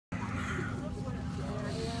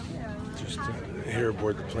Just here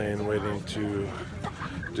aboard the plane waiting to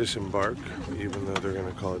disembark, even though they're going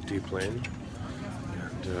to call it deplane.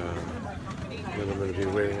 And then I'm going to be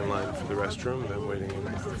waiting in line for the restroom, then waiting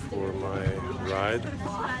for my ride.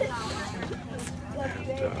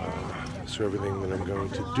 And so everything that I'm going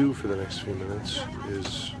to do for the next few minutes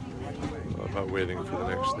is about waiting for the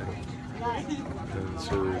next thing. And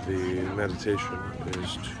so the meditation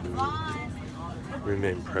is to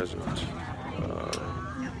remain present,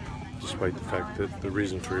 despite the fact that the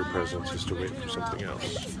reason for your presence is to wait for something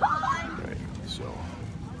else. Right? So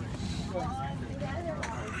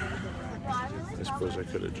I suppose I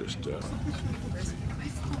could have just so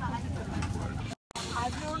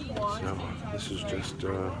this is just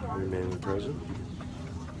remaining present.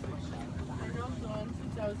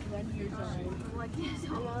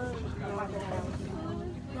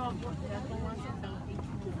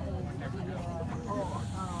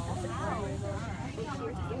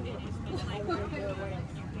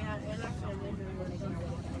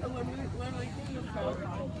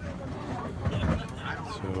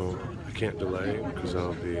 So I can't delay because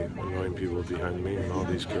I'll be annoying people behind me in all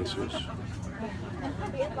these cases.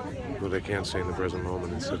 But I can't stay in the present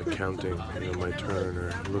moment instead of counting, my turn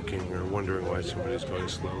or looking or wondering why somebody's going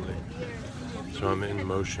slowly. So I'm in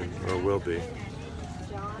motion, or will be.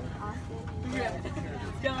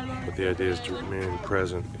 But the idea is to remain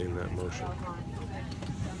present in that motion.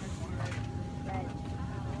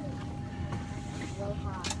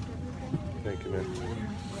 Thank you, man.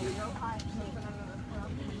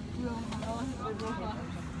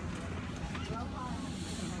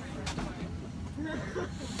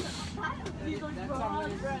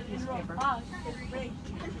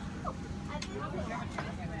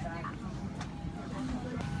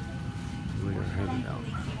 We are headed out.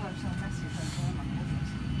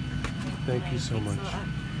 Thank you so much.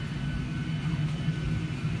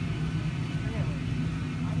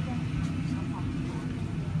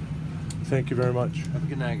 Thank you very much. Have a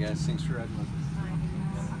good night, guys. Thanks for riding with us.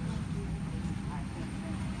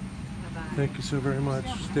 Thank you so very much.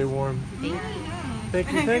 Stay warm. Thank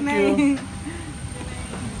you. Thank you.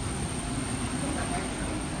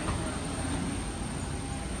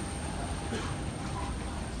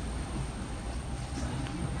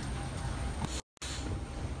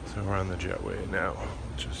 So we're on the jetway now,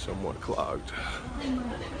 which is somewhat clogged.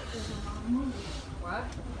 What?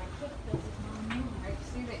 I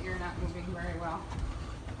see that you're not moving very well.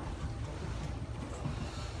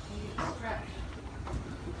 You need to stretch.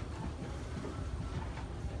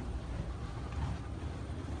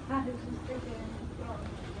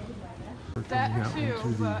 We're coming out into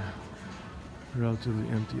the relatively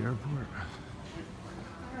empty airport.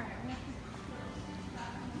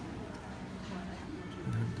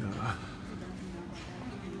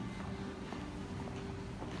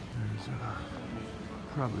 And there's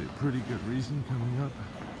probably a pretty good reason coming up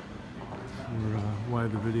for why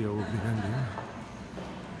the video will be ending.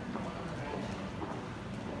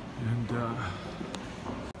 And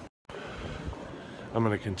I'm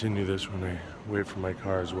going to continue this when I wait for my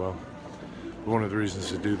car as well. But one of the reasons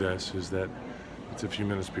to do this is that it's a few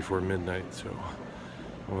minutes before midnight, so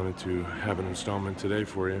I wanted to have an installment today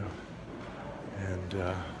for you. And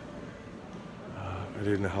I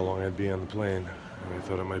didn't know how long I'd be on the plane, and I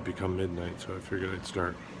thought it might become midnight, so I figured I'd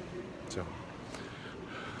start. So,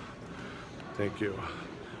 thank you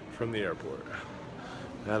from the airport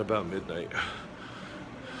at about midnight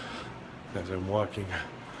as I'm walking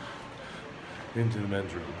into the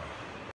men's room.